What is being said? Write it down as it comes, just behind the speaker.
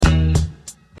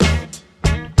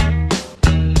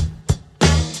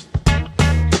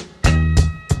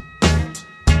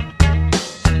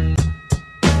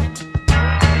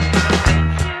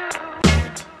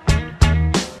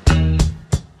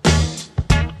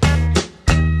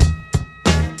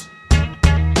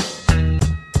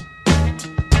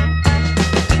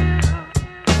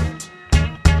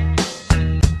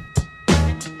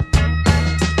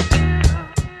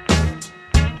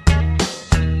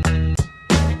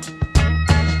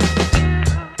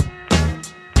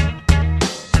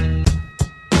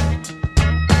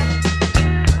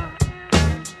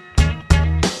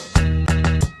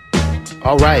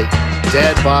All right,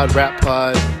 Dad Bod Rap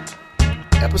Pod,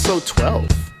 episode 12.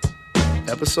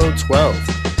 Episode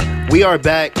 12. We are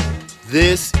back.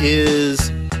 This is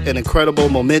an incredible,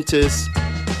 momentous,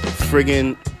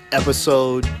 friggin'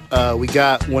 episode. We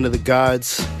got one of the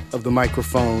gods of the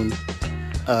microphone,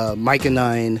 Micah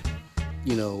 9.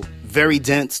 You know, very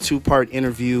dense 2-part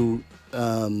interview.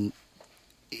 I'm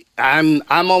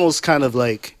almost kind of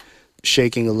like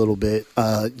shaking a little bit.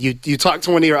 You talk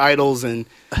to one of your idols and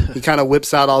he kind of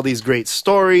whips out all these great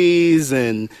stories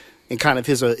and kind of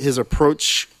his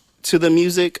approach to the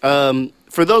music.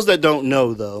 For those that don't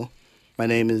know, though, my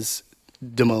name is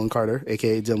Damone Carter,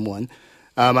 aka Dim1.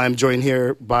 I'm joined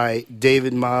here by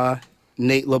David Ma,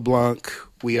 Nate LeBlanc.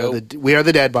 We are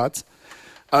the Dad Bots.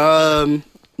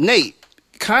 Nate,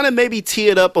 kind of maybe tee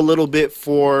it up a little bit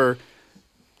for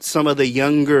some of the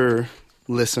younger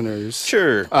listeners.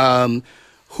 Sure.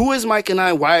 Who is Micah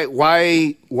 9?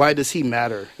 Why does he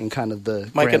matter in kind of the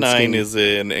Micah grand 9 scheme? is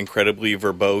an incredibly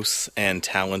verbose and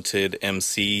talented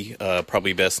MC,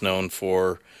 probably best known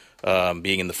for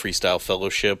being in the Freestyle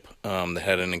Fellowship. That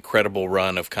had an incredible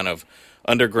run of kind of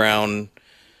underground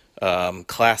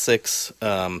classics.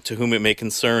 To whom it may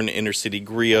concern, Inner City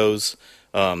Griots.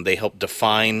 They helped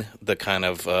define the kind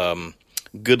of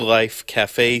Good Life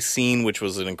Cafe scene, which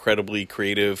was an incredibly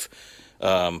creative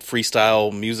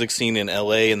freestyle music scene in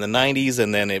LA in the 90s,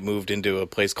 and then it moved into a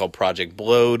place called Project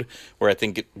Blowed, where I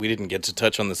think we didn't get to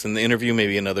touch on this in the interview,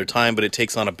 maybe another time, but it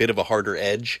takes on a bit of a harder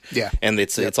edge. Yeah. And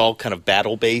it's all kind of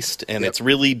battle-based, and it's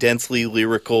really densely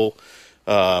lyrical,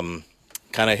 kind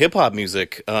of hip-hop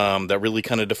music that really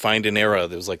kind of defined an era.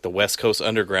 There was like the West Coast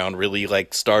Underground really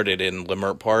like started in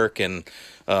Leimert Park and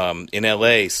in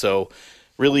LA, so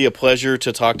really a pleasure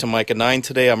to talk to Micah 9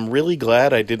 today. I'm really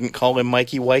glad I didn't call him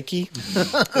Mikey Wikey.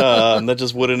 That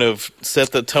just wouldn't have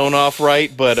set the tone off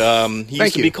right. But he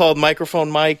used to be called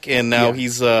Microphone Mike, and now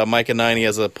he's Micah 9. He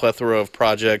has a plethora of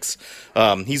projects.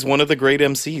 He's one of the great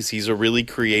MCs. He's a really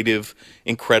creative,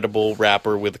 incredible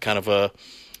rapper with kind of a...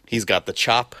 He's got the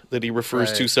chop that he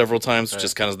refers to several times, which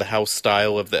is kind of the house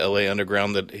style of the LA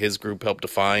Underground that his group helped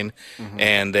define. Mm-hmm.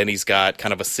 And then he's got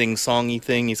kind of a sing-songy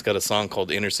thing. He's got a song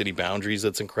called Inner City Boundaries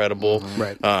that's incredible. Mm-hmm.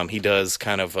 Right. He does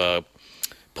kind of a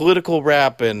political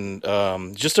rap, and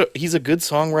he's a good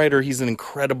songwriter. He's an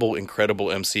incredible,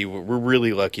 incredible MC. We're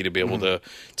really lucky to be able to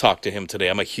talk to him today.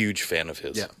 I'm a huge fan of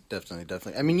his. Yeah,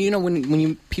 definitely. I mean, you know,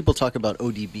 when people talk about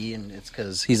ODB, and it's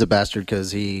because he's a bastard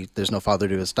because there's no father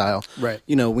to his style. Right.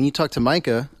 You know, when you talk to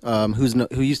Micah,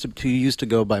 who used to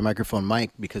go by Microphone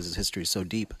Mike because his history is so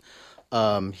deep.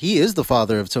 He is the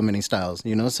father of so many styles.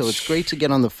 You know, so it's great to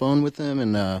get on the phone with him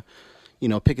and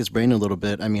pick his brain a little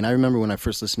bit. I mean, I remember when I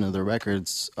first listened to the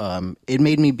records, it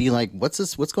made me be like, what's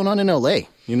this? What's going on in LA?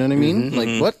 You know what I mean?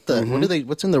 Like,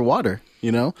 what's in their water?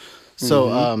 You know?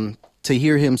 So, to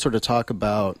hear him sort of talk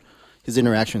about his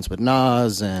interactions with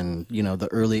Nas and, you know, the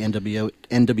early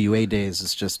NWA days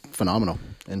is just phenomenal.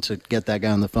 And to get that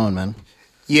guy on the phone, man.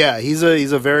 Yeah, he's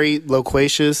a very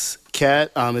loquacious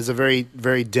cat. It's a very,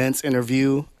 very dense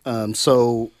interview.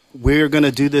 So we're going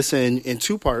to do this in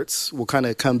 2 parts. We'll kind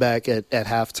of come back at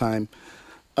halftime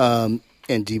and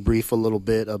debrief a little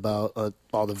bit about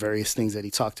all the various things that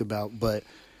he talked about. But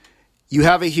you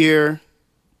have it here,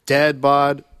 Dad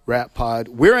Bod, Rap Pod.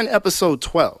 We're in episode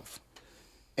 12,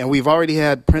 and we've already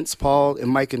had Prince Paul and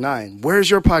Micah 9. Where's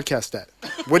your podcast at?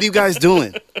 What are you guys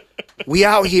doing? We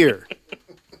out here.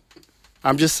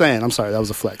 I'm just saying. I'm sorry, that was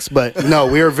a flex. But no,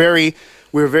 we're very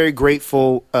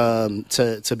grateful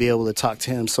to be able to talk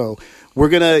to him. So we're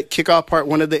going to kick off part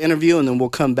 1 of the interview, and then we'll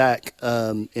come back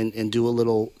and do a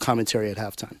little commentary at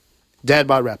halftime. Dad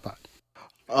Bod, Rap Pod.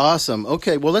 Awesome.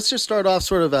 Okay, well, let's just start off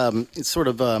sort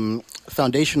of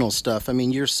foundational stuff. I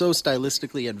mean, you're so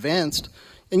stylistically advanced,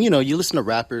 and, you know, you listen to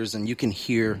rappers and you can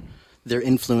hear their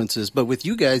influences. But with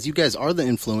you guys are the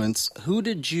influence. Who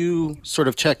did you sort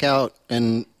of check out,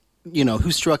 and, you know,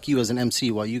 who struck you as an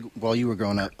MC while you were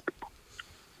growing up?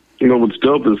 You know, what's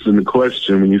dope is in the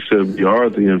question when you said we are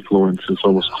the influence, it's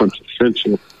almost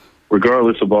quintessential.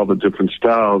 Regardless of all the different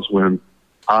styles, when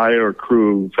I or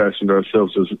crew fashioned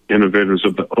ourselves as innovators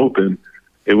of the open,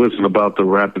 it wasn't about the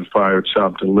rapid fire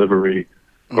chop delivery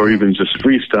or even just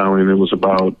freestyling. It was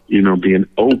about, you know, being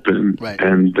open. Right.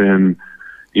 And then,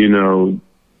 you know,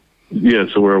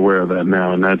 so we're aware of that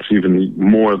now. And that's even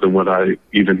more than what I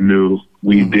even knew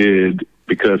we did,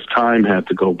 because time had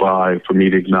to go by for me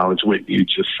to acknowledge what you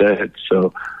just said.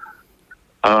 So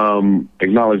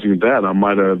acknowledging that, I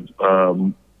might have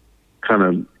kind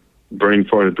of brain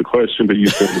farted the question, but you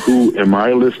said, who am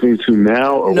I listening to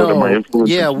now, or what are my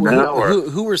influences now?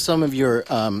 Who were some of your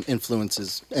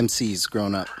influences, MCs,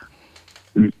 growing up?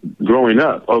 growing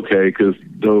up, okay, because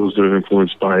those are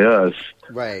influenced by us.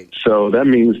 Right. So that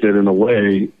means that in a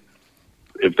way,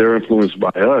 if they're influenced by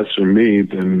us or me,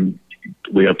 then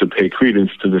we have to pay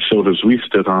credence to the shoulders we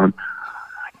stood on.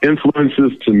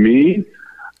 Influences to me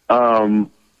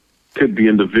could be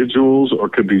individuals or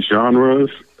could be genres.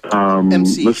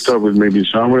 MCs. Let's start with maybe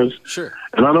genres. Sure.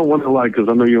 And I don't want to because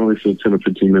I know you only said 10 or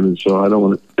 15 minutes, so I don't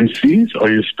want to. MCs?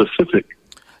 Are you specific?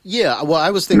 Yeah, well,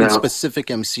 I was thinking Now, specific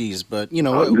MCs, but, you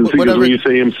know, because when you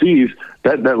say MCs,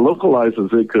 that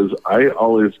localizes it, because I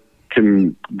always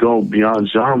can go beyond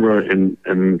genre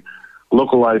and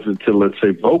localize it to, let's say,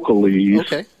 vocally.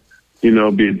 Okay. You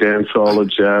know, be it dancehall or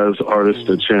jazz artists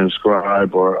that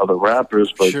transcribe or other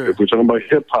rappers. But Sure. if we're talking about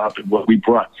hip hop and what we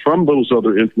brought from those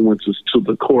other influences to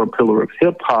the core pillar of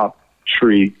hip hop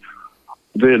tree,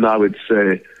 then I would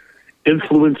say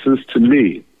influences to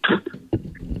me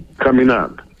coming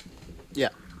up. Yeah.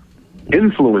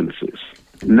 Influences.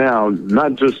 Now,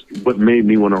 not just what made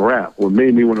me want to rap. What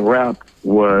made me want to rap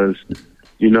was,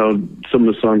 you know, some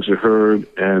of the songs you heard,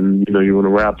 and, you know, you want to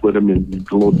rap with them, and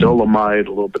a little Dolomite, a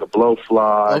little bit of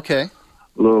Blowfly, Okay.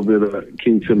 a little bit of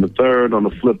King Tim III on the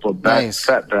flip of Nice.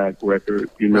 Fatback record,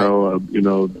 you know,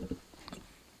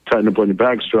 Tighten Up on Your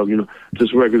Backstroke, you know,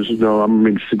 just records, you know, I'm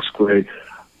in sixth grade,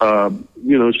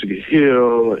 you know, Sugar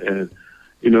Hill, and,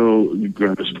 you know,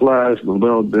 Grand Splash,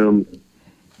 Nobel, them,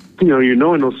 you know, you're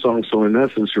knowing those songs, so in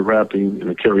essence, you're rapping in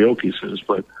a karaoke sense,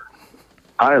 but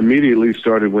I immediately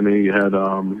started when they had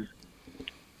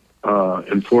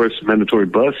enforced mandatory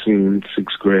busing in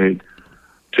sixth grade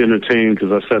to entertain,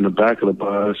 because I sat in the back of the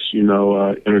bus, you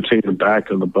know, entertain the back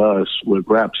of the bus with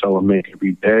raps I would make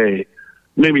every day,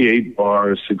 maybe 8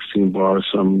 bars, 16 bars,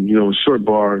 some, you know, short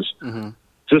bars,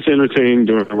 just entertain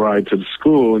during the ride to the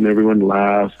school, and everyone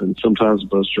laughed, and sometimes the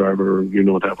bus driver, you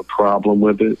know, would have a problem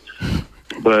with it,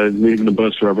 but even the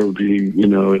bus driver would be, you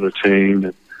know, entertained,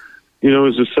 and, you know, it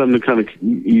was just something to kind of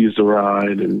ease the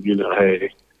ride, and, you know,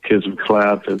 hey, kids would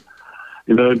clap, and,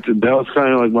 you know, that was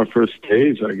kind of like my first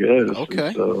stage, I guess. Okay.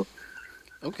 And so,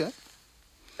 Okay.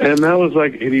 and that was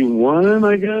like 81,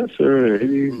 I guess, or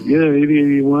 80,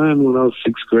 81 when I was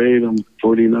sixth grade. I'm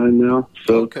 49 now.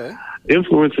 So Okay.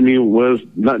 influencing me was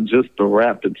not just the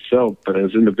rap itself, but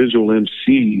as individual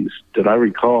MCs that I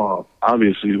recall,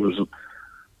 obviously it was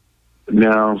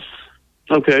now...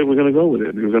 Okay, we're going to go with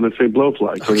it. We're going to say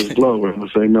Blowfly, because it's Blow. We're going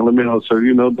to say Mellow Mel, so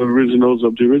you know the originals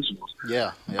of the originals.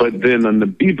 Yeah. But then on the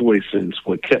B-boy sense,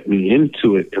 what kept me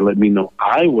into it and let me know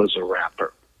I was a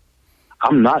rapper,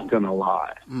 I'm not going to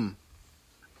lie.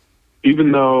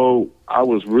 Even though I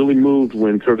was really moved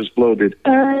when Curtis Blow did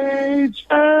AJ,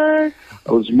 I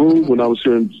was moved when I was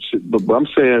hearing shit, but I'm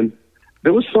saying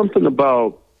there was something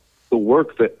about the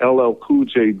work that LL Cool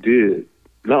J did,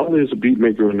 not only as a beat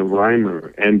maker and a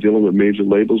rhymer and dealing with major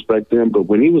labels back then, but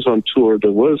when he was on tour,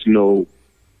 there was no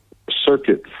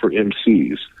circuit for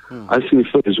MCs. I've seen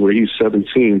footage where he's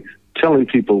 17 telling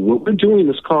people, what we're doing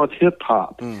is called hip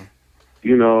hop.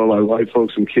 You know, like white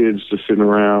folks and kids just sitting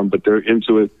around, but they're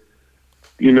into it.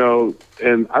 You know,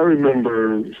 and I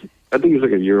remember, I think he's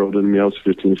like a year older than me. I was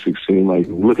 15, 16, like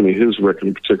looking at his record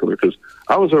in particular, because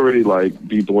I was already like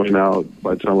b-boying out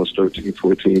by the time I was 13,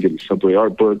 14, getting Subway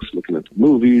art books, looking at the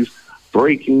movies,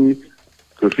 breaking,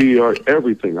 graffiti art,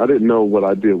 everything. I didn't know what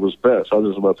I did was best. I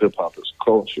just loved hip-hop as a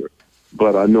culture.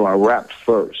 But I knew I rapped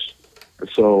first. And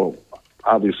so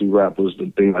obviously rap was the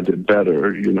thing I did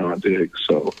better, you know, I dig.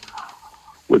 So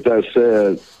with that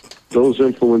said, those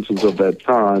influences of that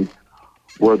time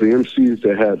were the MCs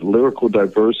that had lyrical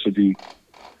diversity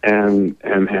and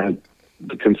had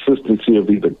the consistency of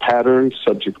either pattern,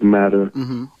 subject matter,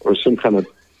 or some kind of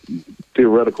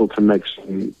theoretical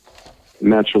connection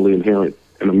naturally inherent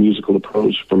in a musical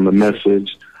approach, from the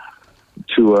message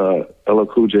to LL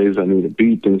Cool J's I Need a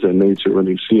Beat, things of that nature, when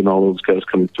you see all those guys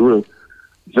coming through.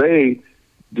 They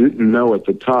didn't know at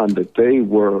the time that they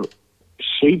were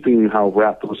shaping how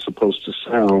rap was supposed to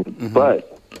sound,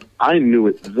 but I knew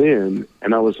it then,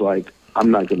 and I was like,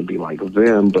 I'm not going to be like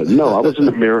them. But no, I was in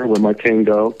the mirror with my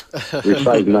Kango,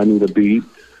 reciting I Need a Beat,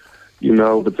 you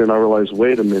know, but then I realized,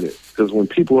 wait a minute, because when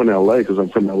people in L.A., because I'm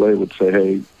from L.A., would say,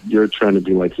 hey, you're trying to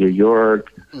be like New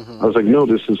York, I was like, no,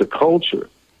 this is a culture.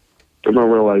 Then I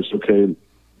realized, okay,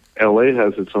 L.A.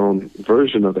 has its own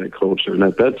version of that culture, and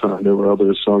at that time, there were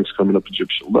other songs coming up,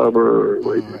 Egyptian Lover, or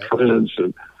Waiting Prince,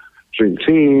 and Dream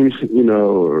Team, you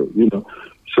know, or, you know.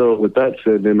 So with that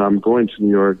said, then I'm going to New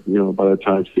York, you know, by the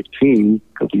time 15,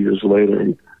 a couple of years later,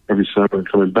 and every summer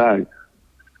coming back,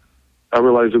 I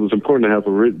realized it was important to have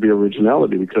the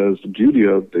originality, because the beauty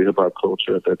of the hip-hop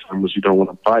culture at that time was you don't want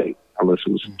to bite unless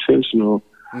it was intentional,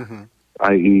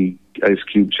 i.e. Ice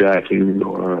Cube jacking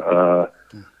or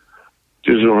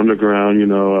Digital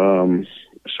Underground,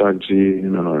 Shock G, and you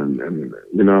know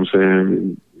what I'm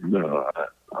saying?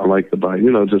 I like the bike,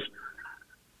 just,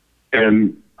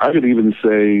 and I could even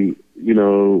say,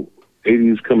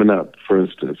 80s coming up, for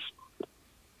instance.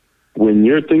 When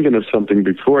you're thinking of something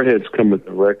before heads come with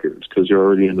the records, because you're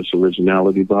already in this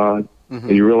originality vibe, and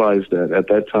you realize that at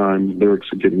that time, lyrics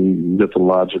are getting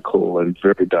mythological and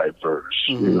very diverse,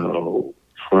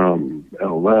 from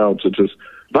LL to just,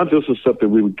 not just the stuff that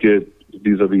we would get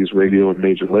vis-a-vis radio and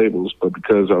major labels, but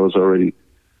because I was already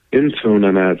in tune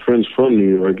and I had friends from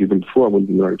New York, even before I went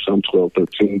to New York, so I'm 12,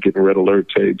 13, getting Red Alert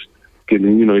tapes,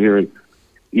 getting, hearing,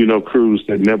 crews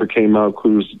that never came out,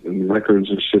 crews and records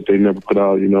and shit they never put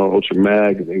out, Ultra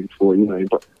Mag and 84,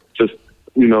 just,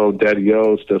 Daddy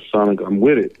O, Steph Sonic, I'm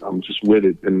with it. I'm just with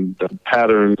it. And the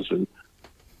patterns and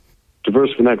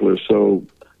diverse vernacular. So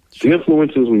the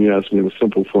influences, when you ask me in a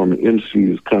simple form,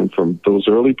 MCs come from those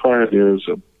early pioneers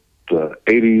of the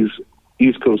 80s,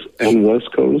 East Coast and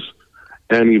West Coast,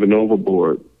 and even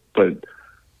Overboard. But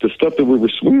the stuff that we were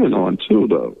swinging on, too,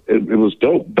 though, it was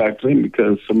dope back then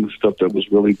because some of the stuff that was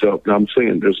really dope. Now, I'm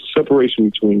saying there's a separation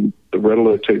between the Red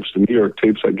Alert tapes, the New York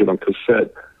tapes I get on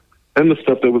cassette, and the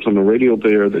stuff that was on the radio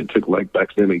there that took, like,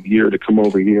 back then a year to come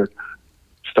over here.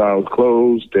 Styled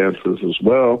clothes, dances as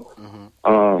well.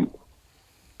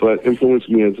 But influenced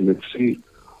me as an MC,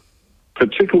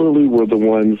 particularly were the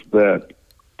ones that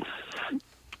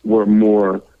were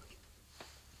more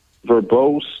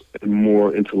verbose and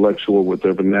more intellectual with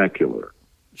their vernacular.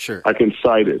 Sure. I can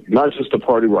cite it. Not just the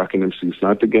party rocking MCs,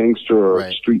 not the gangster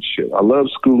or street shit. I love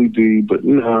Schoolie D, but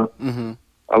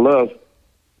I love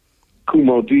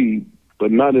Kumo D,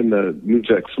 but not in the New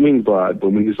Jack Swing vibe.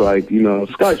 But when he's like,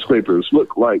 skyscrapers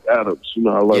look like atoms.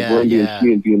 I like Run DMC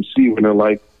and DMC when they're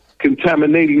like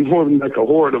contaminating more than like a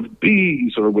horde of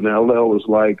bees, or when LL was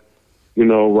like,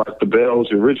 Rock the Bells,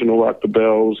 the original Rock the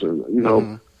Bells,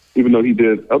 and even though he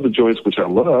did other joints which I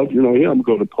love, I'm gonna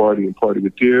go to party and party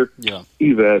with Deer,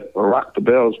 Yvette, or Rock the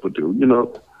Bells, but dude,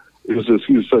 it was just,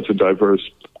 he was such a diverse,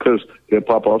 because hip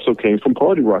hop also came from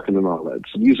party rocking and all that.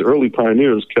 So these early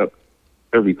pioneers kept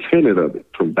every tenet of it,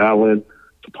 from ballad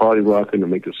to party rocking to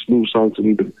making smooth songs, and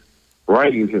even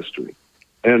writing history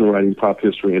and writing pop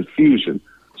history and fusion.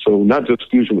 So not just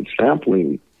fusion with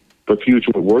sampling, but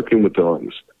fusion with working with the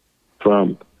artists.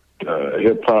 From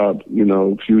hip hop,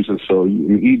 fusion. So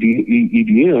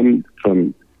EDM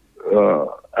from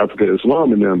Africa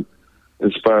Islam and them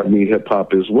inspired me hip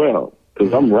hop as well.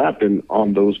 Because I'm rapping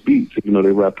on those beats, even though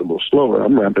they rapped a little slower.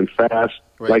 I'm rapping fast,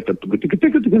 like the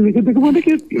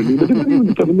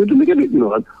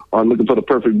on looking for the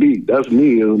perfect beat. That's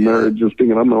me as a nerd, just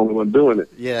thinking I'm the only one doing it.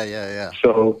 Yeah.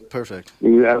 So perfect.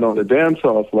 When you add on the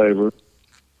dancehall flavor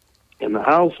and the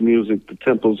house music, the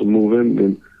tempos are moving,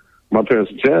 and my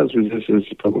parents are jazz musicians,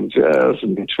 playing jazz,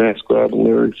 and they transcribe the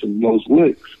lyrics and those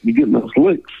licks. You get those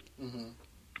licks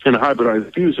in a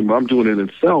hybridized fusion, but I'm doing it in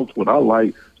self, what I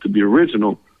like to be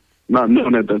original, not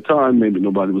knowing at that time, maybe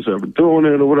nobody was ever doing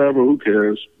it or whatever, who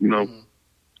cares, The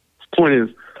point is,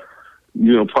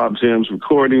 Pop Jam's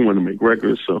recording, want to make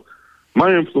records, so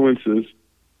my influences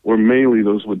were mainly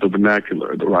those with the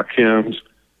vernacular, the Rakims,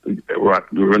 the Run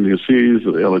DMCs,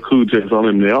 the LL Cool J's, all of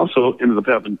them. They also ended up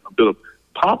having a bit of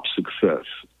pop success,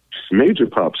 major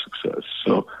pop success.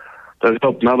 So that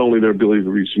helped not only their ability to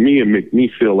reach me and make me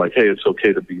feel like, hey, it's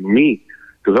okay to be me,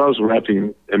 because I was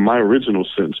rapping in my original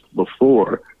sense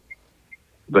before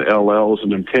the LLs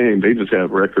and them came. They just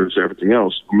had records and everything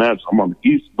else. Imagine I'm on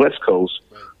the West Coast,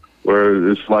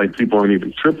 where it's like people aren't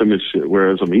even tripping this shit,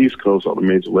 whereas on the East Coast, all the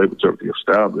major labels are everything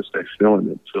established. They're feeling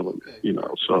it, so...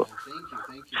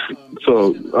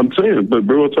 So I'm saying, but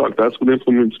real talk, that's what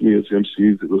influenced me as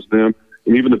MCs. It was them,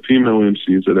 and even the female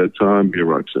MCs at that time, being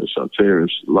Roxanne Shante and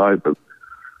live, but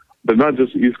not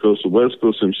just the East Coast, the West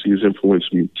Coast MCs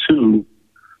influenced me too,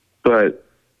 but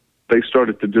they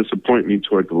started to disappoint me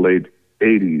toward the late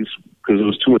 80s because there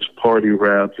was too much party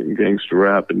rap and gangster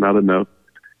rap and not enough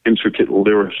intricate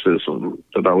lyricism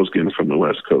that I was getting from the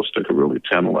West Coast that could really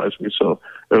tantalize me. So,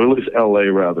 or at least LA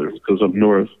rather, because up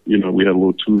north, we had a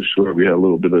little Too Short, we had a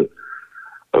little bit of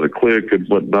the Click and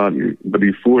whatnot, but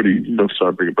E40,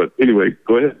 sorry, but anyway,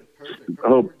 go ahead. I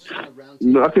hope.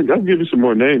 No, I'll give you some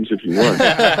more names if you want.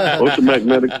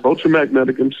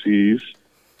 Ultramagnetic MCs,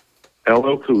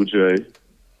 LL Cool J,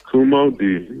 Kumo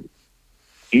D,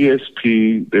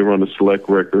 ESP, they were on the Select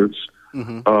Records.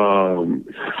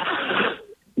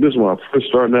 This is when I first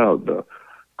starting out. Of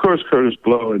course, Curtis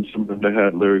Blow and some of them that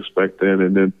had lyrics back then,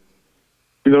 and then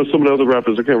You know, some of the other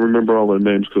rappers, I can't remember all their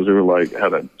names because they were like,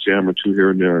 had a jam or two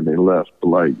here and there and they left. But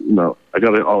like, you know, I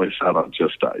got to always shout out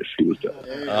Just Ice. He was there.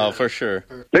 Oh, for sure.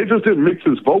 They just didn't mix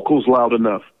his vocals loud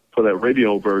enough for that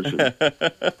radio version.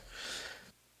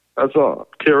 That's all.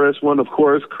 KRS-One, of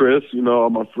course, Chris, you know, all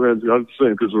my friends. I'm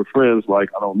saying because we're friends, like,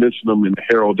 I don't mention them in the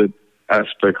heralded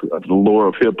aspect of the lore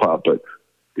of hip-hop. But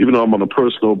even though I'm on a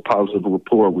personal positive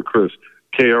rapport with Chris,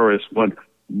 KRS-One,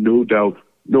 no doubt,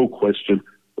 no question.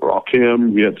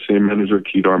 Rakim, we had the same manager,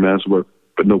 Kedar Maslow,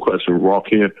 but no question,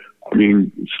 Rakim. I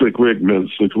mean, Slick Rick, man,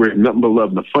 Slick Rick, nothing but love.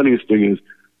 And the funniest thing is,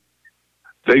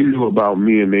 they knew about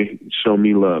me and they show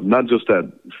me love. Not just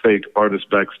that fake artist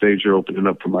backstage are opening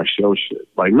up for my show shit.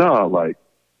 Like, nah, like,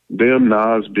 them,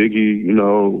 Nas, Biggie, you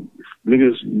know,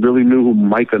 niggas really knew who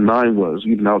Micah 9 was,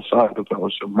 even outside the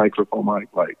fellowship, microphone mic.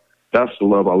 Like, that's the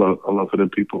love I love for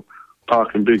them people.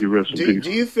 Pac and Biggie, rest in peace.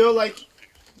 Do you feel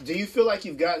like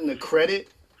you've gotten the credit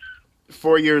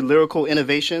for your lyrical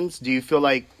innovations? Do you feel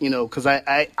like, you know, because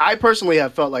I personally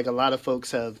have felt like a lot of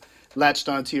folks have latched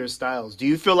onto your styles. Do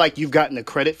you feel like you've gotten the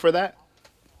credit for that?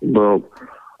 Well,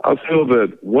 I feel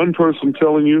that one person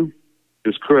telling you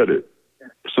is credit.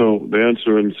 So the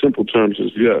answer in simple terms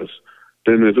is yes.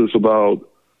 Then if it's about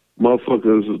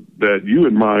motherfuckers that you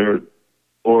admire,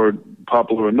 or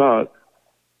popular or not,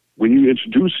 when you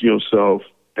introduce yourself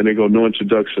and they go, no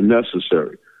introduction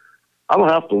necessary. I don't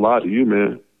have to lie to you,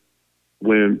 man.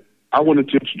 When I wanted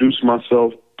to introduce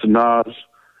myself to Nas,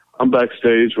 I'm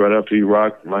backstage right after he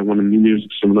rocked, like one of the music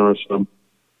seminars. And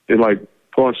like,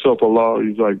 pour yourself Allah,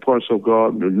 he's like, pour yourself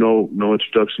God, no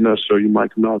introduction necessary. You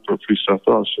might come out for a freestyle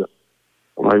thought shit.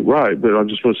 I'm like, right, but I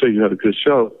just want to say you had a good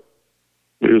show.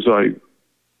 He was like,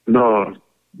 no,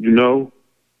 you know,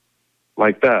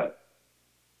 like that.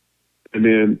 And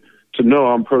then to know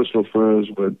I'm personal friends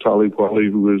with Talib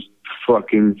Kweli, who is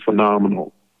fucking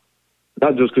phenomenal.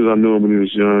 Not just because I knew him when he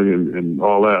was young and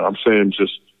all that. I'm saying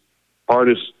just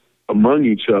artists among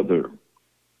each other.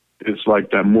 It's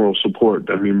like that moral support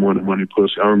that mean more than money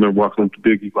pussy. I remember walking up to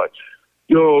Biggie like,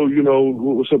 yo, you know,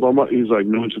 what's up? He's like,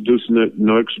 no introducing it,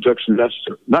 no introduction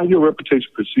necessary. Not your reputation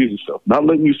precedes itself. Not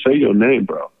letting you say your name,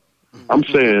 bro. I'm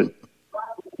saying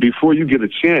before you get a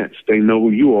chance, they know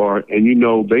who you are, and you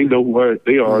know they know where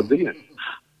they are then.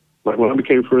 Like when I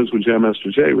became friends with Jam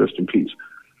Master Jay, rest in peace,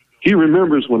 he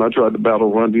remembers when I tried to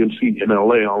battle Run DMC in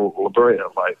L.A. on La Brea.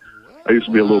 Like, I used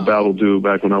to be a little battle dude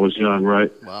back when I was young,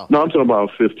 right? Wow. No, I'm talking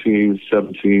about 15,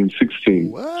 17,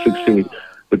 16, 16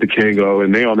 with the Kango,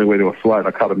 and they on their way to a flight.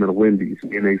 I caught them at a Wendy's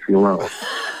in AC alone.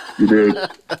 You dig?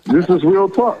 This is real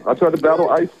talk. I tried to battle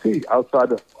Ice-T outside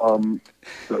the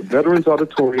Veterans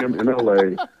Auditorium in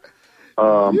L.A.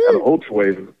 At an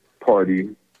Ultrawave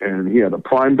party, and he had a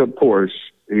primed-up Porsche,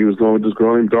 and he was going with this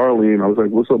girl named Darlene. I was like,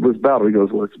 what's up with this battle? He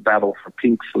goes, well, it's battle for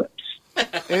pink slips.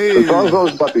 Hey. And so I was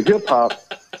always about the hip-hop,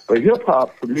 but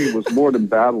hip-hop for me was more than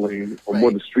battling or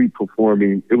more than street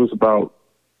performing. It was about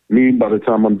me, by the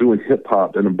time I'm doing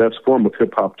hip-hop, and the best form of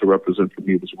hip-hop to represent for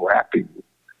me was rapping.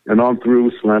 And on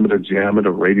through Slam It or Jam It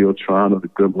or Radiotron or The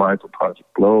Good Life or Project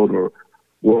Blowed or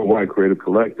Worldwide Creative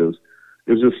Collectives,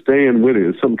 it was just staying with it.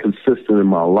 It's something consistent in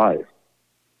my life.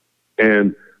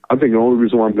 And I think the only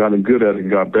reason why I've gotten good at it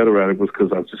and got better at it was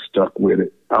because I just stuck with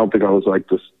it. I don't think I was like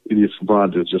this idiot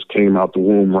savant that just came out the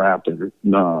womb rapping.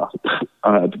 Nah,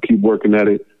 I had to keep working at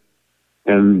it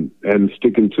and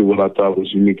sticking to what I thought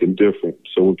was unique and different.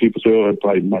 So when people say, oh, I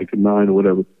bite Micah 9 or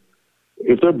whatever,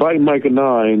 if they're biting Micah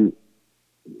 9,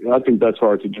 I think that's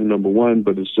hard to do, number one,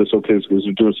 but it's just okay because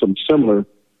they're doing something similar.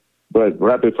 But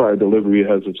rapid fire delivery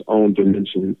has its own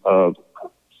dimension of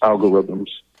algorithms.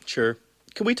 Sure.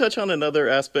 Can we touch on another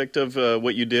aspect of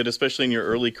what you did, especially in your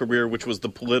early career, which was the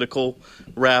political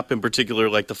rap, in particular,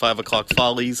 like the 5 O'Clock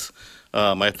Follies?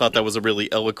 I thought that was a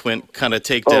really eloquent kind of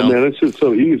takedown. Oh, man, it's just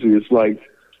so easy. It's like,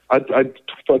 I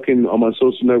fucking, on my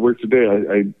social network today,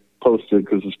 I posted,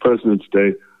 because it's President's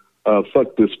Day,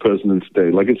 fuck this President's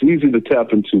Day. Like, it's easy to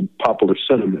tap into popular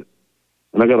sentiment.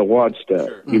 And I got to watch that,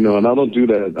 sure. You know, and I don't do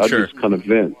that. I just kind of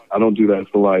vent. I don't do that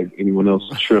for, like, anyone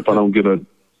else's trip. I don't get a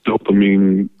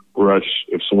dopamine rush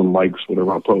if someone likes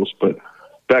whatever I post. But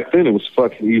back then it was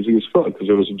fucking easy as fuck because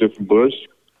there was a different Bush.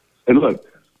 And look,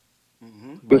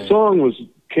 the song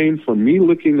came from me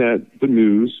looking at the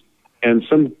news and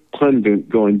some pundit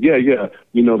going, yeah,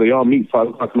 you know, they all meet 5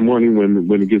 o'clock in the morning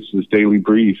when it gets this daily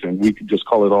brief, and we could just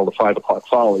call it all the 5 o'clock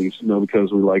follies, you know,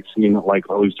 because we like seeing like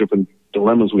all these different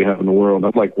dilemmas we have in the world.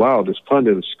 I'm like, wow, this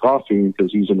pundit is scoffing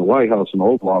because he's in the White House in the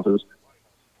Oval Office.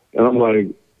 And I'm like,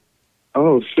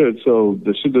 oh, shit, so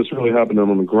the shit that's really happening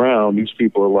on the ground, these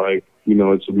people are like, you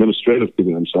know, it's administrative to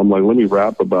them. So I'm like, let me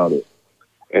rap about it.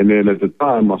 And then at the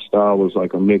time, my style was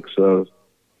like a mix of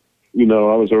you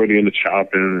know, I was already into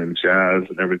chopping and jazz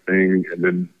and everything, and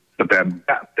then but that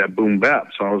bap, that boom bap.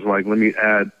 So I was like, let me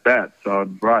add that. So I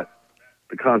brought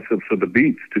the concepts of the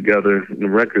beats together in the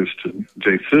records to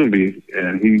Jay Sumbi,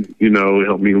 and he, you know,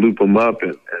 helped me loop them up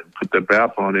and put the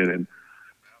bap on it. And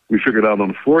we figured out on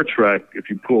the 4-track, if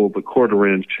you pull the quarter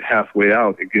inch halfway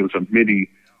out, it gives a MIDI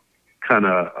kind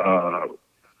of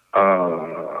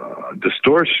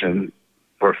distortion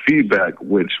or feedback,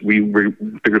 which we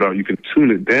figured out you can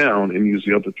tune it down and use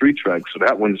the other 3 tracks. So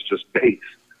that one's just bass.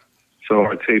 So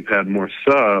our tape had more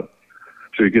sub,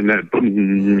 so you're getting that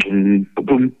boom,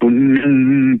 boom,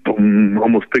 boom, boom,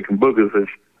 almost picking boogers.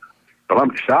 But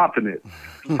I'm chopping it.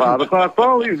 5 o'clock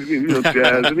falling, you know,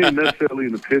 jazz. It ain't necessarily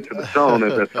in the pitch of the tone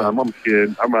at that time. I'm a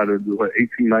kid. I'm either 18,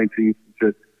 19.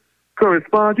 Just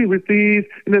corresponding with these,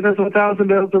 and then there's 1,000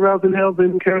 bells arousing hells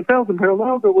and carousels and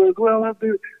parallels. Or as well as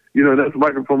you know, that's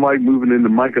Microphone Mike moving into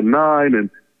Micah 9, and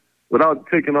without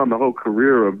taking on the whole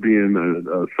career of being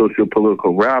a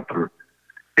socio-political rapper,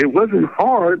 it wasn't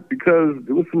hard because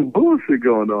there was some bullshit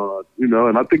going on, you know,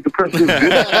 and I think the president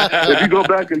did, if you go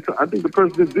back and I think the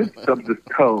president did stuff this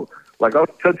toe. Like I was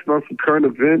touching on some current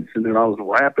events and then I was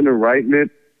rapping and writing it,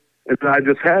 and I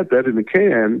just had that in the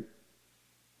can.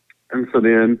 And so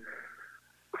then,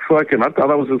 I thought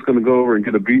I was just going to go over and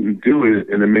get a beat and do it,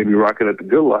 and then maybe rock it at the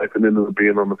Good Life, and then it was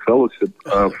being on the Fellowship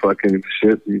fucking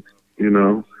shit, and, you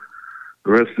know.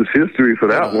 The rest is history for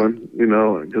that one, you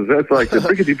know, because that's like the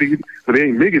biggity biggity, but it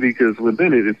ain't miggity because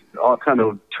within it, it's all kind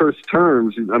of terse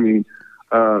terms. I mean,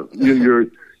 you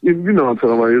know what I'm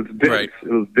talking about. It's dense. Right.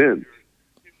 It was dense.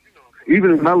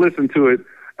 Even when I listen to it,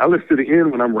 I listen to the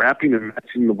end when I'm rapping and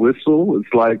matching the whistle.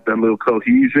 It's like that little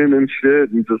cohesion and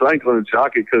shit. And just I ain't going to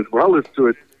jock it because when I listen to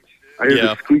it, I hear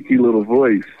the squeaky little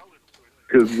voice.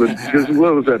 Because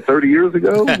what was that, 30 years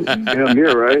ago? Damn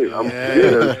near,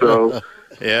 right? So.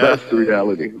 Yeah, that's the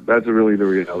reality. That's really the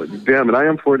reality. Damn it, I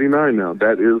am 49 now.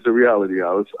 That is the reality. I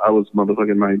was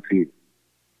motherfucking 19.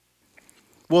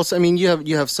 Well, so, I mean,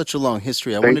 you have such a long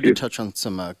history. I wanted to touch on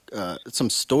some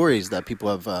stories that people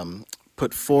have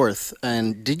put forth.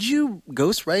 And did you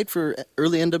ghostwrite for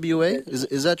early NWA?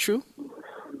 Is that true?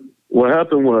 What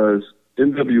happened was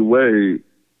NWA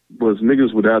was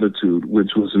Niggas with Attitude,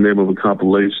 which was the name of a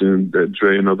compilation that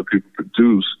Dre and other people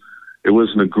produced. It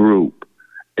wasn't a group.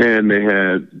 And they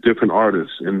had different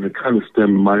artists, and it kind of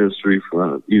stemmed my history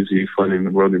from Easy, Funny,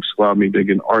 and Rodney Squad Me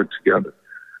making art together.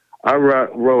 I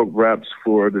wrote raps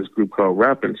for this group called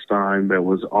Rappenstein that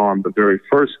was on the very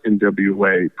first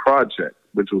NWA project,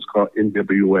 which was called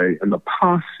NWA and the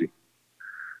Posse.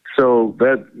 So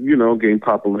that, you know, gained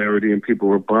popularity, and people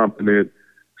were bumping it.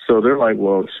 So they're like,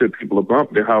 well, shit, people are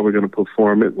bumping it. How are we going to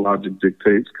perform it? Logic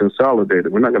dictates, consolidate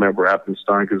it. We're not going to have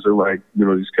Rappenstein because they're like, you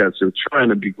know, these cats are trying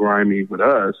to be grimy with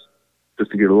us just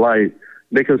to get a light.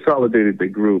 They consolidated their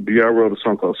group. B.I. wrote a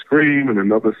song called Scream and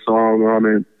another song on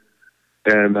it.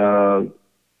 And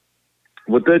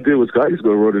what that did was I used to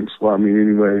go road and swap me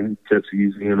anyway, catch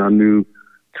easy. And I knew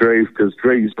Dre because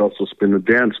Dre used to also spin the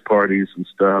dance parties and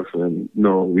stuff. And, you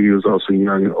know, he was also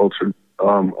young and ultra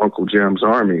Uncle Jam's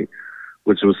Army,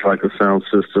 which was like a sound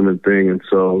system and thing. And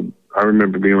so I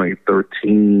remember being like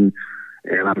 13,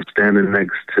 and I'm standing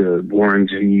next to Warren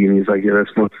G, and he's like, yeah,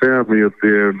 that's my family up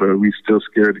there, but we still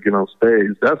scared to get on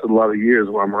stage. That's a lot of years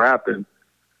where I'm rapping,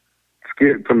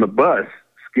 scared from the bus,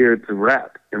 scared to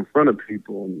rap in front of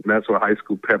people. And that's where high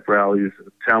school pep rallies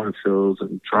and talent shows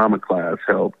and drama class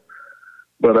helped.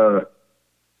 But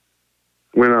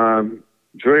when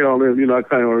Dre all in, you know, I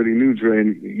kind of already knew Dre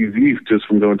and Eazy just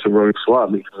from going to Rolling Swap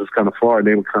Meet because it's kind of far. And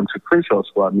they would come to Crenshaw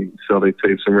Swap Meet and sell their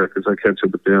tapes and records. I catch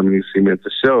up with them, and he'd see me at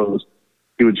the shows.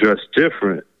 He would dress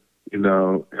different, you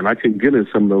know, and I couldn't get in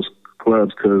some of those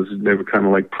clubs because they were kind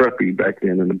of like preppy back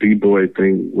then, and the B-boy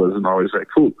thing wasn't always that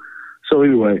cool. So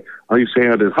anyway, I used to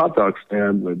hang out at hot dog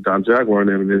stand with Don Jaguar and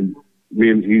them, and then me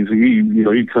and Eazy, you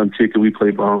know, he'd come kick it, we'd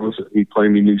play bombs, he'd play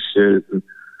me new shit. And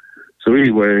so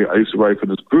anyway, I used to write for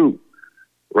this group,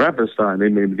 Rappenstein. They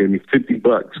gave me $50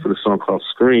 for the song called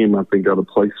Scream. I think got a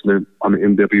placement on the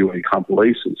NWA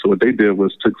compilation. So what they did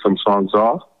was took some songs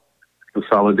off,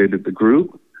 consolidated the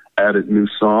group, added new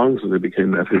songs, and it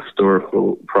became that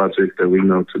historical project that we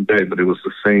know today. But it was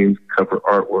the same cover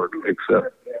artwork,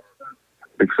 except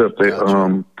they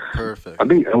perfect. I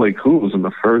think LA Cool was in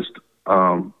the first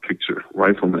picture.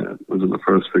 Rifleman was in the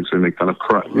first picture, and they kind of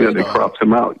cropped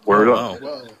him out. Word up.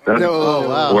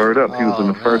 Wow. Word up. He was in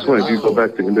the first one. If you go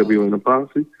back to NWA and the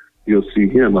Posse, you'll see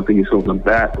him. I think he's holding a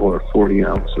bat or a 40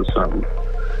 ounce or something.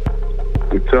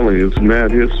 I'm telling you, it's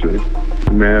mad history.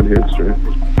 Mad history.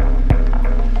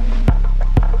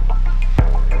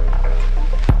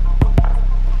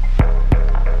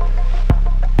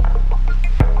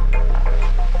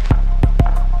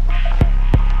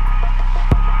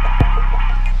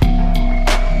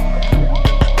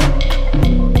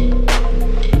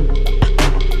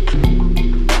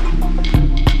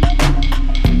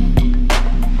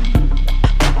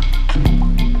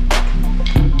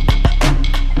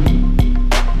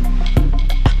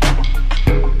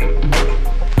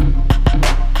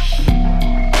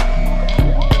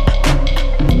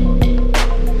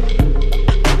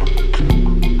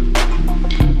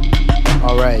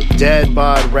 Dad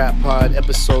Bod Rap Pod,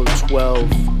 episode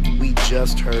 12. We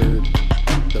just heard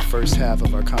the first half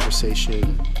of our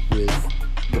conversation with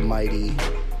the mighty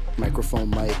Microphone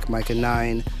Mike, Micah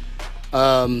 9,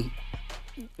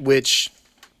 which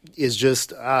is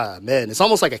just, man, it's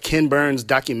almost like a Ken Burns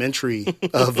documentary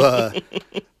of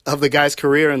the guy's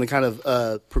career and the kind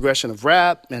of progression of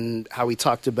rap and how he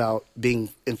talked about being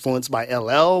influenced by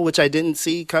LL, which I didn't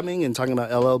see coming, and talking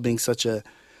about LL being such a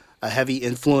heavy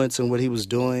influence in what he was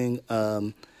doing.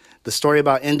 The story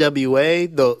about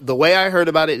NWA, the way I heard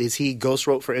about it is he ghost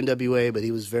wrote for NWA, but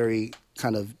he was very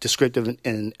kind of descriptive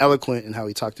and eloquent in how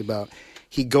he talked about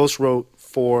he ghost wrote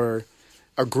for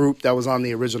a group that was on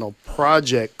the original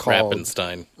project called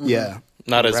Rappenstein. Yeah.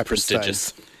 Not as Rappenstein.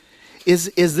 prestigious.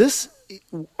 Is this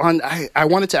on I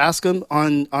wanted to ask him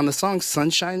on the song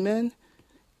Sunshine Man,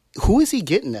 who is he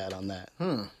getting at on that?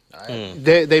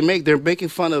 They're making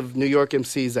fun of New York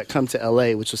MCs that come to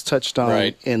LA, which was touched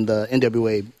on in the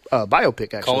NWA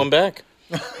biopic. Actually, Call him back.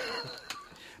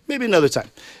 Maybe another time.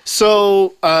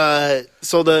 So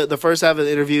the first half of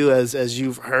the interview, as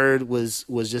you've heard, was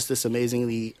just this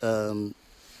amazingly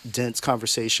dense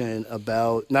conversation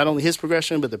about not only his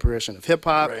progression but the progression of hip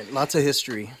hop. Right. Lots of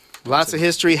history. Lots of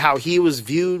history, how he was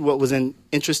viewed. What was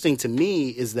interesting to me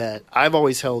is that I've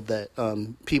always held that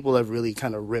people have really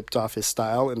kind of ripped off his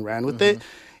style and ran with it.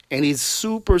 And he's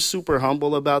super, super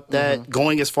humble about that,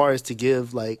 going as far as to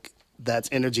give, like, that's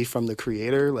energy from the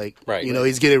creator. Like,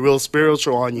 he's getting real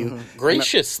spiritual on you.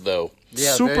 Gracious, though.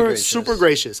 Yeah, super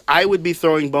gracious. I would be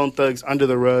throwing Bone Thugs under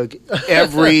the rug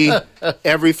every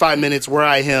 5 minutes were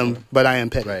I him, but I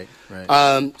am petty.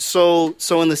 Right. So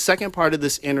in the second part of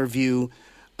this interview,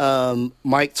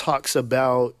 Mike talks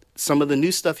about some of the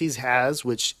new stuff he has,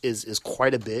 which is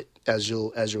quite a bit, as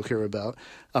you'll hear about.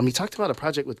 He talked about a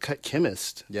project with Cut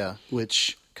Chemist. Yeah.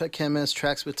 Which Cut Chemist,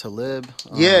 tracks with Talib.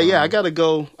 I gotta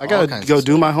go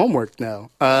do my homework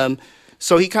now.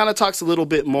 So he kind of talks a little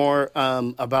bit more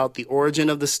about the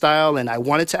origin of the style, and I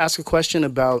wanted to ask a question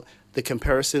about the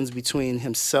comparisons between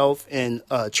himself and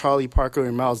Charlie Parker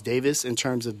and Miles Davis in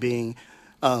terms of being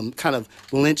kind of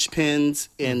linchpins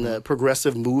in the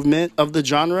progressive movement of the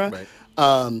genre.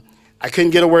 Right. I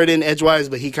couldn't get a word in edgewise,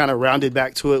 but he kind of rounded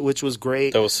back to it, which was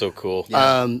great. That was so cool.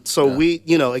 We,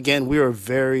 again, we are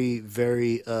very,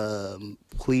 very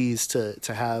pleased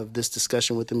to have this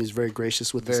discussion with him. He's very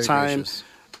gracious with his time.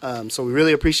 So we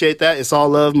really appreciate that. It's all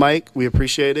love, Mike. We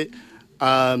appreciate it.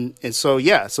 So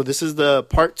this is the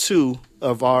part 2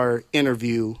 of our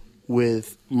interview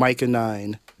with Micah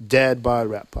 9, Dad Bod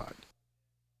Rap Pod.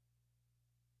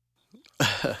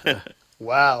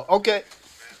 Wow. Okay.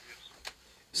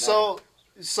 So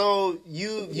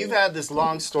you've had this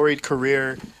long storied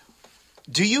career.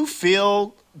 Do you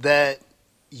feel that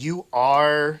you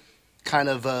are kind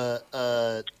of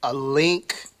a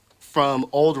link from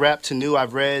old rap to new?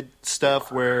 I've read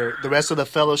stuff where the rest of the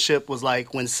fellowship was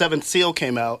like when Seventh Seal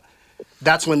came out,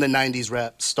 that's when the 90s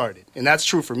rap started. And that's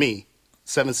true for me.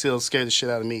 Seventh Seal scared the shit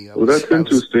out of me. That's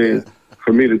interesting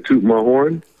for me to toot my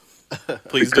horn.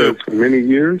 Please do. For many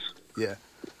years,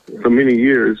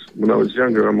 when I was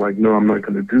younger, I'm like, no, I'm not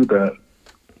going to do that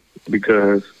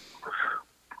because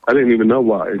I didn't even know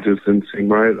why. It just didn't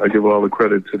seem right. I give all the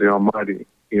credit to the Almighty.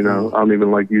 I don't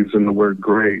even like using the word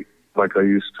great like I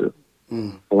used to.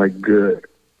 I like good.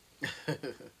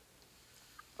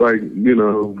 But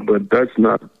that's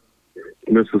not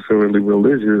necessarily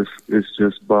religious. It's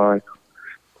just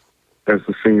as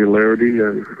the singularity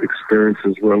and experience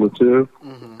is relative,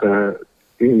 that,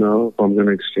 if I'm going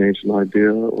to exchange an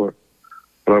idea or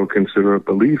what I would consider a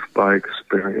belief by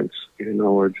experience,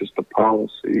 or just a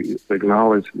policy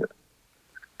acknowledgement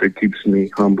that keeps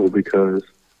me humble, because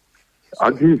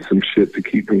I need some shit to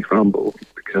keep me humble,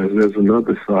 because there's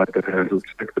another side that has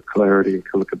objective clarity. You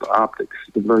can look at the optics.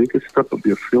 You can step up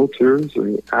your filters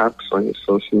and your apps on your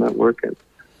social network and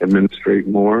administrate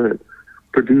more and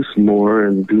produce more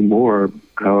and do more.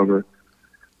 However,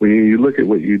 when you look at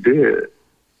what you did,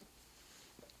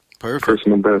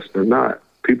 personal best or not,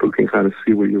 people can kind of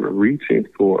see what you were reaching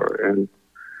for. And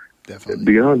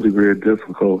beyond degree of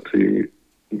difficulty,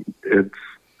 it's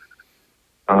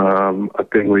a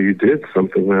thing where you did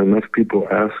something. When enough people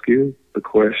ask you the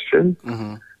question,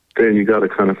 then you got to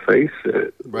kind of face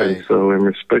it. Right. And so in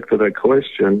respect to that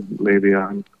question, maybe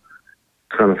I'm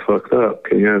kind of fucked up.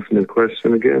 Can you ask me the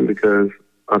question again? Because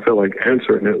I feel like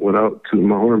answering it without tooting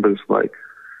my horn, but it's like,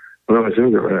 when I was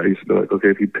younger, I used to be like, okay,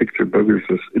 if you picture boogers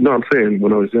as... No, I'm saying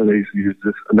when I was younger, I used to use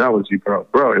this analogy, bro,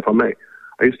 if I may.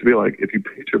 I used to be like, if you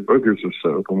picture boogers a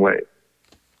certain way,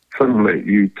 something that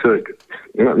you took,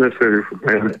 not necessarily for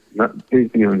granted, not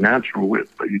anything natural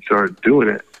with, but you started doing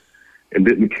it, and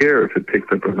didn't care if it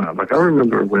picked up or not. Like, I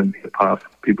remember when hip-hop,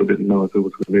 people didn't know if it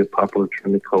was going to be a popular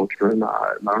trend in culture or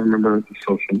not. And I remember the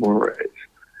social mores.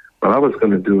 But I was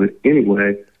going to do it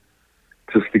anyway,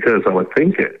 just because I would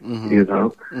think it, you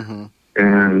know?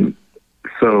 And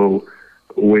so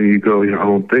when you go your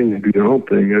own thing and do your own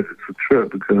thing, it's a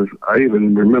trip, because I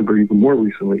even remember even more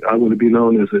recently, I want to be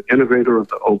known as an innovator of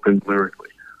the open lyrically,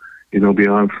 you know,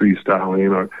 beyond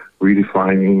freestyling or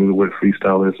redefining what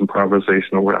freestyle is,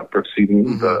 improvisational rap,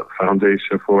 proceeding the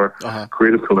foundation for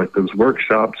creative collectives,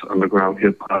 workshops, underground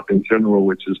hip-hop in general,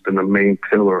 which has been a main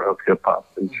pillar of hip-hop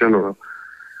in general.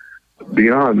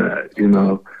 Beyond that, you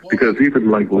know, because even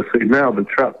like, let's say now the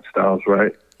trap styles,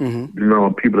 right? You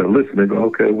know, people that listen, they go,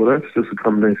 okay, well, that's just a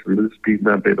combination of this beat and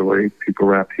that beta way. People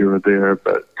rap here or there,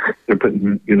 but they're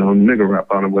putting, you know, nigga rap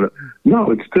on it. Whatever.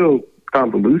 No, it's still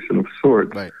convolution of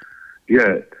sorts. Right.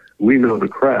 Yet we know the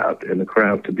craft, and the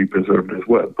craft to be preserved as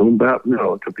what? Boom bap?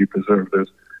 No, it could be preserved as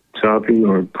chopping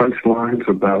or punchlines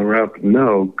or battle rap?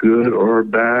 No. Good or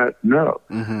bad? No.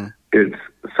 It's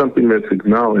something that's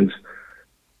acknowledged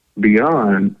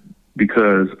beyond,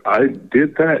 because I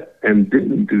did that and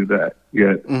didn't do that,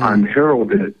 yet I'm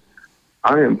heralded.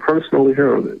 I am personally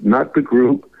heralded, not the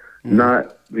group,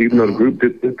 not, even though the group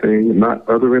did the thing, not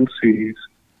other MCs,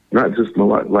 not just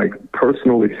like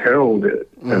personally heralded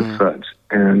as such.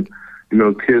 And, you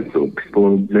know, kids will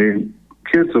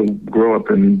grow up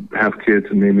and have kids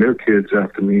and name their kids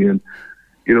after me. And,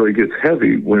 you know, it gets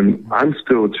heavy when I'm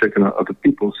still checking out other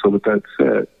people. So with that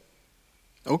said,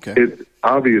 it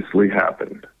obviously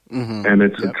happened. And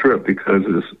it's a trip, because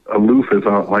as aloof as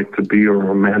I like to be or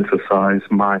romanticize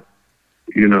my,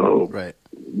 you know,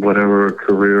 whatever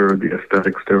career or the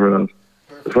aesthetics thereof,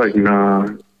 it's like, nah,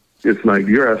 it's like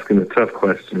you're asking the tough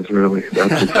questions, really.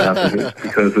 That's what's happening,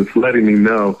 because it's letting me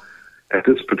know at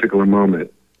this particular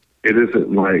moment, it isn't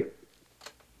like,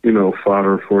 you know,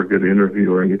 fodder for a good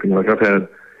interview or anything. Like, I've had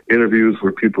interviews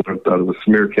where people have thought it was a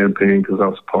smear campaign because I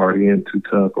was partying too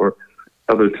tough, or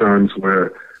other times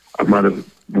where I might have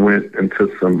went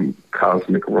into some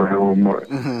cosmic realm or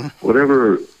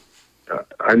whatever.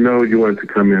 I know you wanted to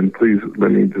come in. Please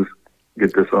let me just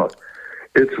get this off.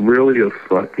 It's really a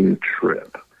fucking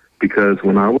trip, because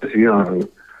when I was young,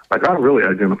 like, I really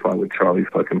identified with Charlie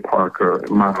fucking Parker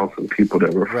and Miles and people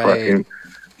that were fucking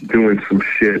doing some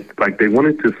shit. Like, they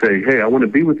wanted to say, hey, I want to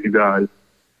be with you guys,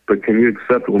 but can you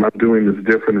accept it when I'm doing this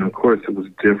different? And of course it was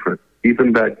different.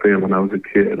 Even back then when I was a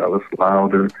kid, I was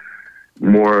louder,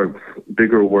 more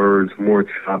bigger words, more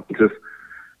chop,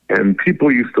 and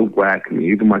people used to whack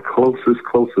me. Even my closest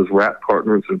rap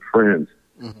partners and friends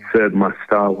said my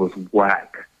style was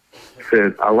whack.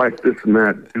 Said, I like this and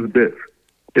that, do this.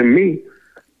 And me,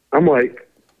 I'm like,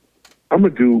 I'm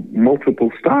going to do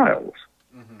multiple styles.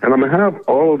 And I'm going to have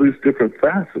all of these different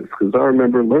facets, because I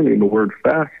remember learning the word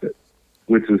facet,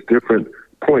 which is different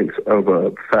points of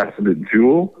a faceted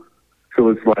jewel. So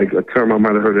it's like a term I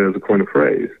might have heard as a coin of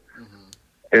phrase.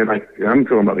 And I'm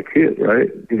talking about a kid, right?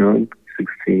 You know,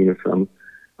 16 or something.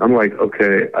 I'm like,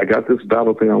 okay, I got this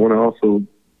battle thing. I want to also,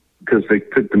 because they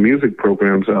took the music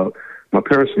programs out, my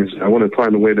parents said, I want to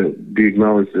find a way to be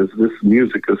acknowledged as this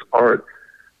music is art.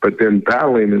 But then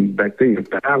battling, and back then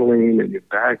you're battling and you're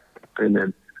back, and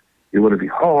then you want to be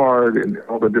hard and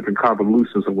all the different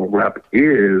convolutions of what rap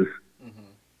is.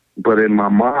 But in my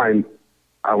mind,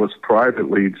 I was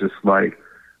privately just like,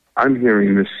 I'm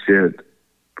hearing this shit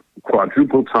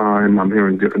quadruple time. I'm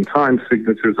hearing different time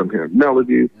signatures. I'm hearing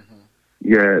melodies.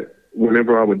 Yet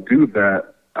whenever I would do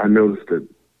that, I noticed that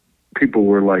people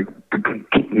were like,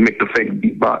 make the fake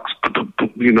beatbox,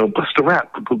 you know, bust a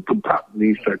rap, and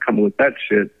you start coming with that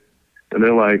shit. And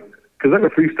they're like, because I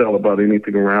could freestyle about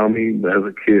anything around me. But as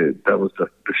a kid, that was the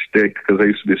shtick, because I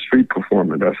used to be a street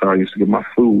performer. That's how I used to get my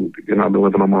food. You know, I've been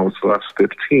living on my own since I was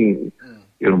 15.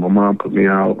 You know, my mom put me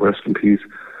out, rest in peace.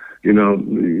 You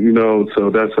know,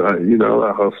 so that's, you know,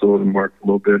 I hustled and worked a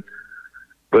little bit.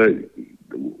 But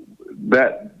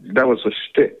that was a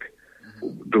shtick.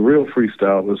 The real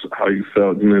freestyle was how you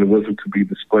felt, and it wasn't to be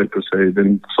displayed per se,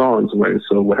 then songs way.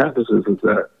 So what happens is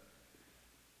that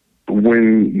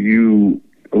when you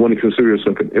want to consider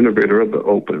yourself an innovator of the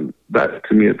open, that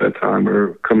to me at that time,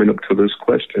 or coming up to this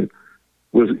question,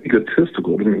 was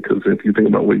egotistical to me, because if you think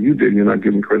about what you did, you're not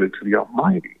giving credit to the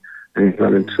Almighty, and you're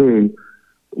not in tune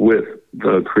with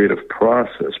the creative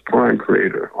process, prime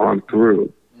creator on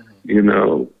through, you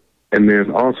know. And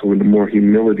then also, the more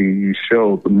humility you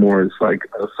show, the more it's like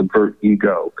a subvert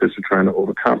ego, because you're trying to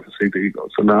overcompensate the ego.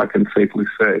 So now I can safely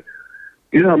say,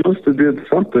 yeah, I must have did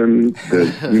something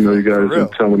that, you know, you guys are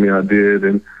telling me I did,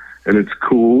 and it's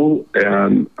cool,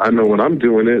 and I know when I'm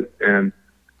doing it, and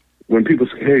when people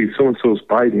say, hey, so-and-so's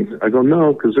biting, I go,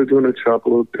 no, because they're doing their job a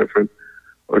little different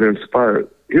or they're inspired.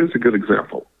 Here's a good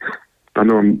example. I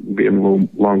know I'm being a little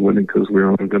long-winded because we're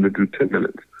only going to do 10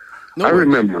 minutes. No I worries.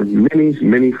 remember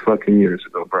many fucking years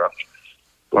ago, bro,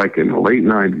 like in the late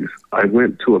 90s, I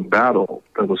went to a battle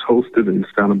that was hosted in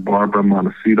Santa Barbara,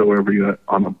 Montecito area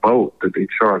on a boat that they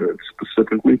chartered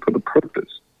specifically for the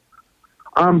purpose.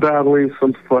 I'm battling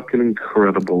some fucking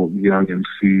incredible young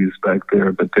MCs back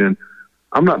there, but then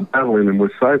I'm not battling them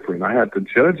with ciphering. I had to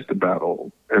judge the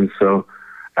battle. And so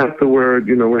afterward,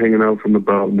 you know, we're hanging out from the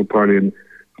boat and we're partying.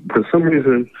 For some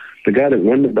reason, the guy that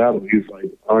won the battle, he's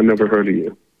like, oh, I never heard of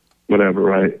you. Whatever,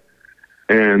 right?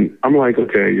 And I'm like,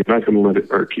 okay, you're not going to let it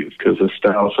irk you because the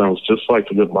style sounds just like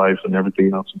The Good Life and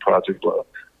everything else in Project Love,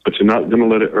 but you're not going to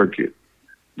let it irk you.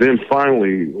 Then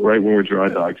finally, right when we're dry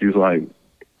docked, he's like,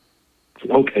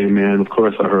 okay, man, of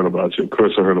course I heard about you. Of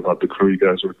course I heard about the crew. You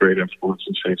guys were a great influence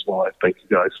and changed my life. Thank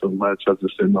you guys so much. I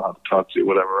just didn't know how to talk to you,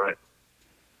 whatever, right?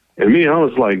 And me, I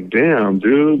was like, damn,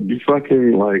 dude, you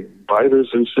fucking like biters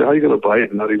and shit. How you going to bite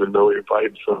and not even know you're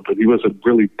biting something? But he wasn't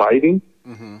really biting.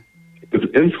 Mm-hmm. He was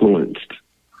influenced.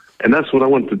 And that's what I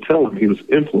wanted to tell him. He was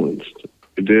influenced.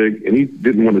 You dig? And he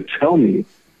didn't want to tell me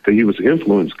that he was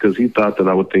influenced because he thought that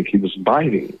I would think he was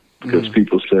biting. Because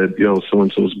people said, yo,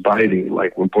 so-and-so's biting.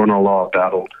 Like when Born on Law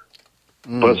battled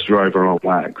Bus Driver on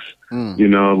Wax. You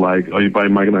know, like, oh, you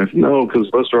biting Mike? And I said, no, because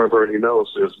Bus Driver already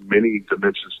knows there's many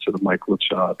dimensions to the Michael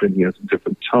Chop. And he has a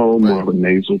different tone, more of a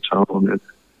nasal tone. And,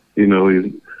 you know,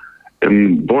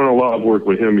 and Born on Law, I've worked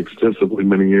with him extensively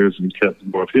many years and kept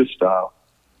more of his style.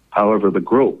 However, the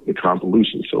growth, the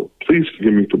convolution. So please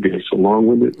forgive me for being so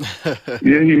long-winded.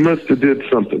 Yeah, he must have did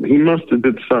something. He must have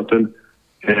did something.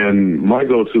 And my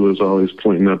go-to is always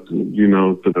pointing up, you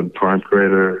know, to the prime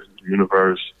creator, the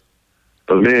universe.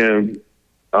 But man,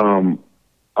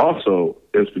 also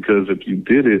it's because if you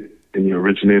did it and you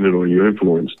originated or you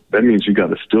influenced, that means you got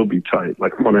to still be tight.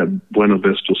 Like I'm on that Buena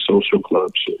Vista Social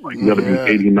Club shit. Like you got to be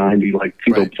 80, 90, like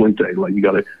Tito Puente. Like you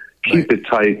got to keep it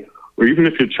tight. Or even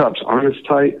if your chops aren't as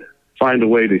tight, find a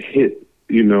way to hit,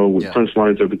 you know, with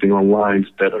punchlines, everything on lines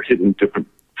that are hitting different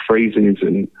phrasings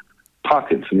and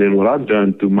pockets. And then what I've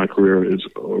done through my career is,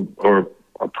 or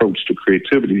approach to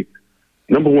creativity,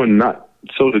 number one, not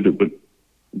so that it would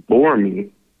bore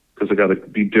me, because I got to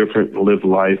be different and live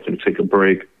life and take a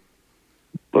break,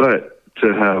 but to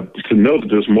know that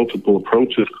there's multiple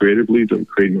approaches creatively to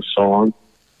creating a song,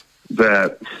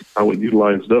 that I would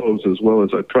utilize those, as well as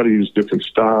I try to use different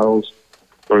styles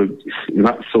or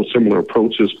not so similar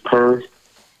approaches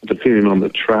depending on the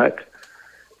track.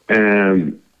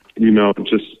 And, you know,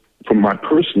 just from my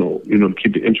personal, you know, to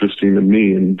keep it interesting to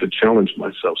me and to challenge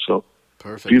myself. So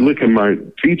if you look at my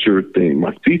feature thing,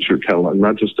 my feature catalog,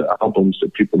 not just the albums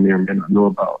that people may or may not know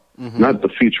about, not the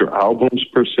feature albums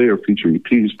per se or feature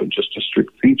EPs, but just the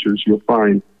strict features, you'll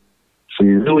find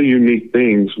some really unique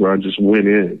things where I just went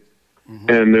in.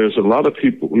 And there's a lot of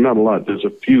people, not a lot, there's a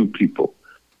few people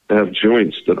that have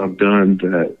joints that I've done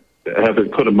that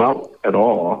haven't put them out at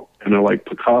all, and they're like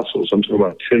Picasso's. I'm talking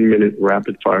about 10-minute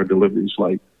rapid-fire deliveries.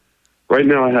 Like, right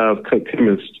now I have Cut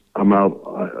Chemist. I'm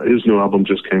out, his new album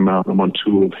just came out. I'm on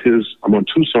two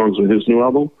songs on his new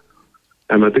album,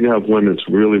 and I think I have one that's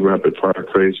really rapid-fire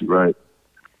crazy, right?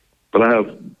 But I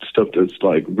have stuff that's,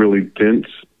 like, really dense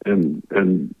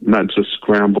and not just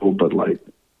scrambled, but, like,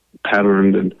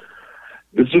 patterned, and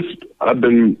it's just, I've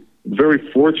been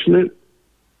very fortunate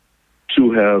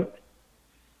to have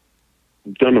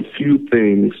done a few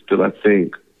things that I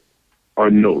think are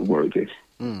noteworthy.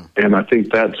 And I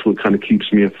think that's what kind of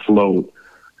keeps me afloat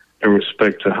in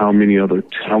respect to how many other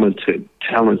talented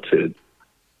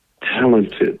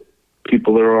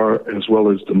people there are, as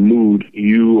well as the mood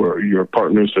you or your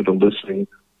partners that are listening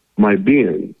might be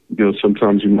in. You know,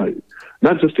 sometimes you might,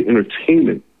 not just the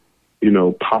entertainment, you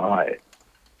know, pie,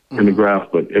 in the graph,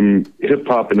 but in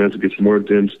hip-hop, and as it gets more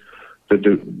dense, that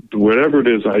whatever it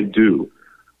is I do,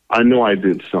 I know I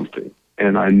did something.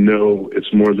 And I know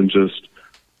it's more than just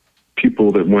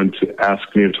people that want to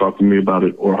ask me or talk to me about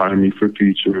it or hire me for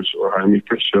features or hire me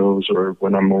for shows or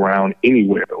when I'm around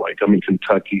anywhere. Like I'm in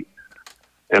Kentucky,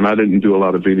 and I didn't do a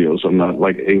lot of videos. I'm not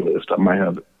like A-list. I might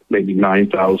have maybe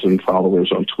 9,000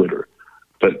 followers on Twitter.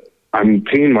 But I'm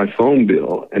paying my phone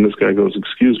bill, and this guy goes,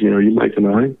 excuse me, are you Mike and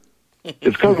I?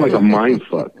 It's kind of like a mind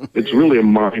fuck. It's really a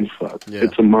mind fuck. Yeah.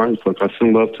 It's a mind fuck. I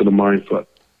send love to the mind fuck.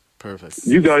 Perfect.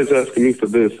 You guys asking me for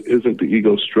this isn't the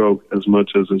ego stroke as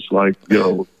much as it's like,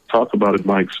 yo, talk about it,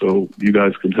 Mike, so you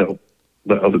guys can help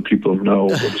let other people know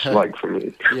what it's like for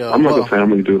me. I'm like a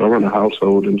family dude. I run a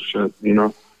household and shit, you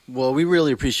know? Well, we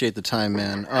really appreciate the time,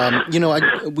 man.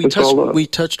 We It's all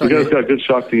up. touched on You guys got good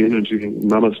Shakti energy.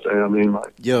 Namaste. I mean,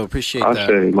 like, Yo, appreciate I that.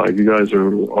 say, like, you guys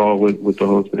are all with the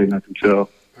whole thing. I can tell.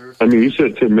 I mean, you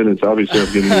said 10 minutes. Obviously, I'm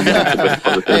getting you guys the best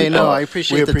part of Hey, no, I We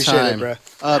appreciate the appreciate time. it,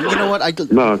 bro. You know what?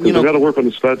 No, because I got to work on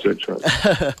this Fat Jack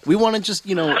track. We want to just,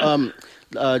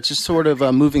 just sort of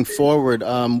moving forward.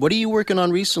 What are you working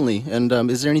on recently? And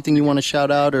is there anything you want to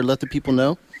shout out or let the people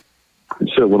know? You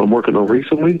said what I'm working on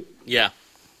recently? Yeah.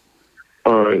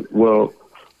 All right. Well,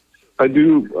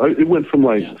 it went from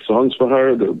like songs for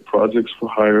hire to projects for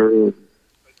hire,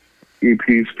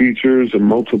 EPs, features, and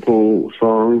multiple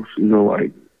songs,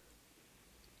 like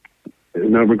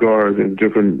in that regard, in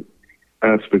different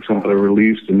aspects of how they're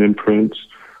released and imprints.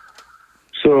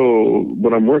 So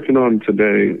what I'm working on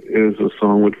today is a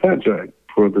song with Fat Jack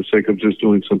for the sake of just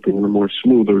doing something in a more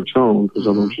smoother tone, because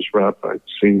I don't just rap, I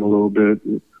sing a little bit.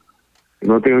 And,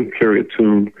 I think I can carry a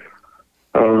tune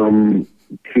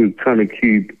to kind of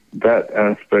keep that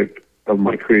aspect of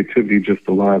my creativity just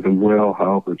alive and well,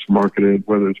 however it's marketed,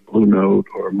 whether it's Blue Note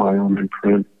or my own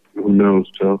imprint, who knows,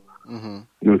 till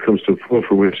it comes to full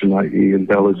fruition, i.e.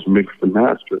 embellished, mixed, and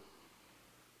mastered.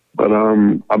 But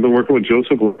I've been working with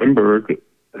Joseph Lindberg,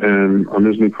 and on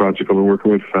this new project I've been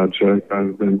working with Fat Jack.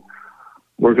 I've been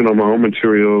working on my own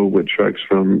material with tracks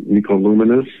from Nico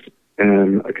Luminous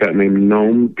and a cat named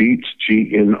Gnome Beats,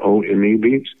 Gnome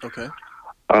Beats. Okay.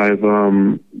 I've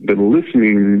been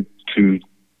listening to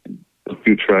a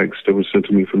few tracks that were sent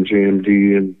to me from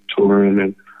JMD and Torin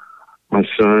and my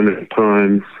son and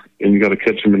Pun, and you got to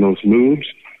catch them in those moods.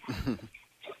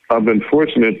 I've been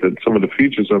fortunate that some of the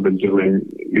features I've been doing,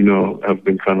 have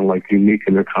been kind of like unique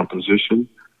in their composition,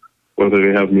 whether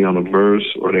they have me on a verse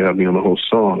or they have me on the whole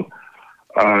song.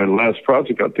 Last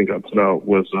project I think I put out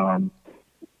was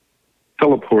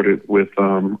Teleported with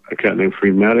a cat named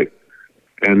Freematic,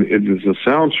 and it is a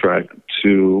soundtrack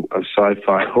to a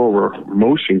sci-fi horror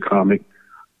motion comic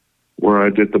where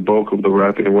I did the bulk of the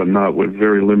rapping and whatnot with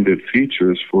very limited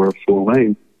features for a full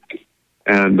length.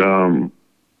 And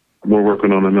we're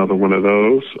working on another one of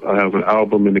those. I have an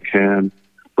album in the can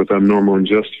with Abnormal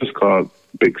Injustice called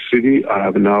Big City. I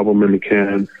have an album in the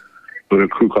can with a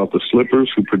crew called The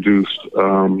Slippers, who produced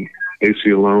AC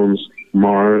Alone's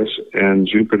Mars and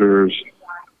Jupiter's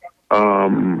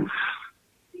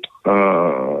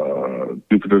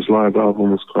live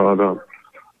album was called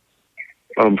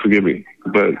forgive me,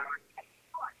 but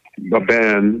a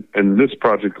band, and this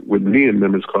project with me and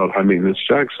them is called High Maintenance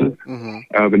Jackson.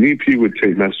 I have an EP with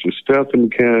Tate Master Steph in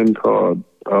the can called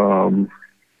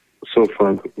Soul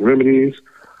Funk Remedies.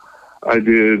 I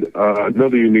did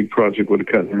another unique project with a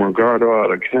cat named Morgado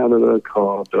out of Canada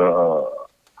called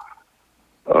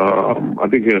I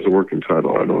think he has a working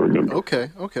title. I don't remember. Okay.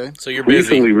 So you're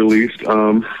busy. Recently released.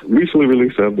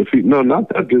 I have the feet. No, not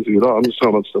that busy at all. I'm just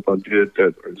talking about stuff I did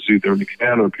that is either in the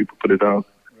can or people put it out,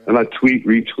 and I tweet,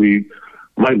 retweet.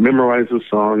 Might memorize a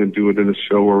song and do it in a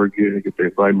show or a gig if they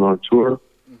invite me on tour.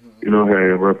 Hey,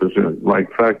 I represent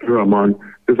Like Factor. I'm on.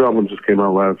 His album just came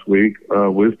out last week.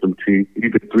 Wisdom Teeth. He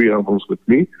did 3 albums with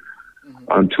me.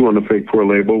 2 on the Fake Four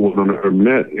label, one on the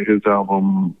Hermet. His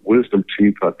album Wisdom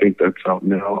Teeth, I think that's out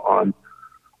now on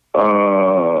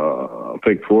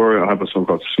Fake Four. I have a song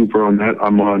called Super on that.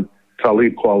 I'm on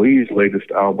Talib Kweli's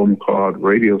latest album called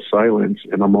Radio Silence,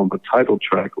 and I'm on the title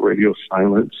track Radio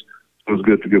Silence. It was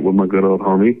good to get with my good old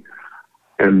homie.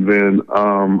 And then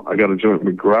I got a joint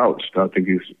with Grouch that I think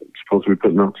he's supposed to be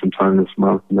putting out sometime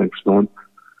next month,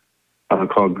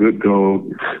 called Good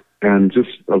Gold. And just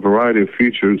a variety of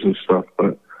features and stuff.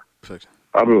 But Perfect.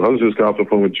 I was just off the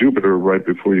phone with Jupiter right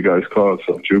before you guys called.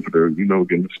 So Jupiter,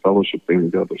 getting this fellowship thing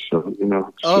together. So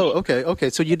Okay.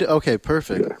 So you did. Okay,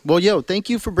 perfect. Yeah. Well, thank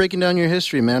you for breaking down your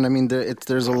history, man. I mean,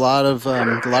 there's a lot of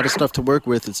stuff to work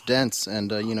with. It's dense,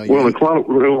 and Well, in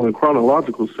a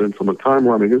chronological sense, on a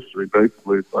timeline of history,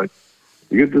 basically, it's like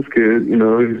you get this kid. He's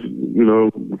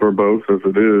verbose as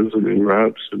it is, and he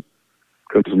raps and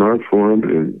cuts an art form,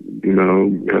 and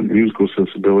has musical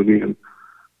sensibility and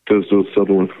does those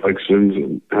subtle inflections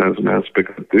and has an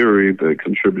aspect of theory that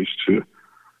contributes to,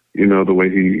 the way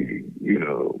he,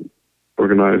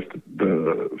 organized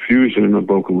the fusion of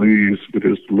vocalese with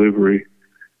his delivery,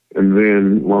 and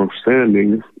then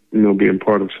long-standing, being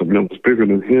part of something that was bigger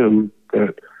than him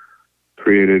that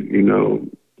created,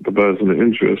 the buzz and the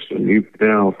interest, and even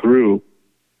now through.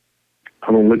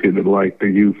 I don't look at it like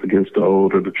the youth against the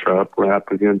old or the trap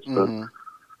rap against the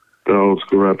old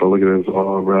school rap. I look at it as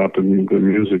all rap and good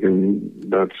music, and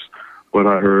that's what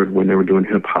I heard when they were doing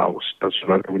hip house. That's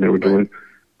what I heard when they were doing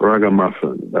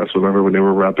Ragamuffin. That's what I heard when they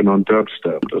were rapping on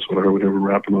dubstep. That's what I heard when they were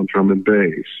rapping on drum and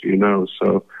bass.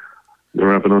 So They're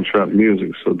rapping on trap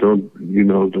music. So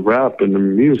the rap and the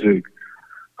music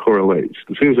correlates.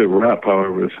 It seems like rap,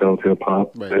 however, has held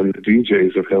hip-hop, right, and the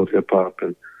DJs have held hip-hop.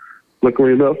 And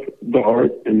luckily enough, the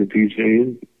art and the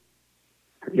DJing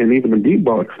and even the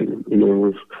beatboxing,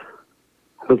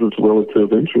 has its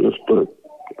relative interest. But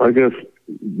I guess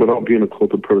without being a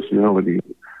cult of personality,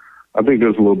 I think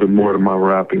there's a little bit more to my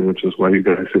rapping, which is why you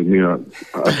guys hit me up.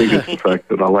 I think it's the fact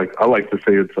that I like to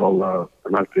say it's all love,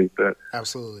 and I think that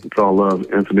Absolutely. it's all love,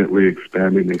 infinitely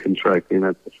expanding and contracting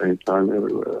at the same time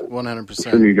everywhere. 100%.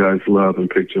 Send you guys love and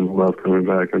pictures of love coming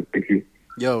back, and thank you.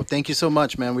 Yo, thank you so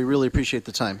much, man. We really appreciate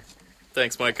the time.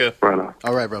 Thanks, Micah. Right on.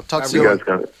 All right, bro. Talk You soon. guys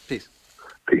got it. Peace.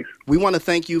 Peace. We want to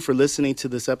thank you for listening to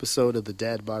this episode of the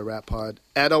Dad Bod Rap Pod.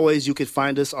 As always, you can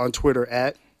find us on Twitter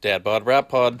at Dadbod Rap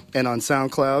Pod and on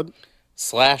SoundCloud.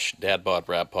 /Dadbod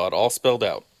Rap Pod, all spelled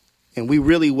out. And we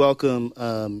really welcome,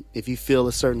 if you feel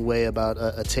a certain way about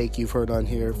a take you've heard on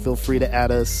here, feel free to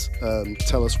add us,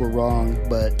 tell us we're wrong.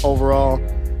 But overall,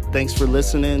 thanks for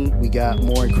listening. We got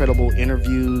more incredible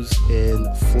interviews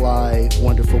and fly,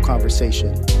 wonderful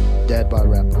conversation. Dad Bod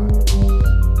Rap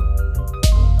Pod.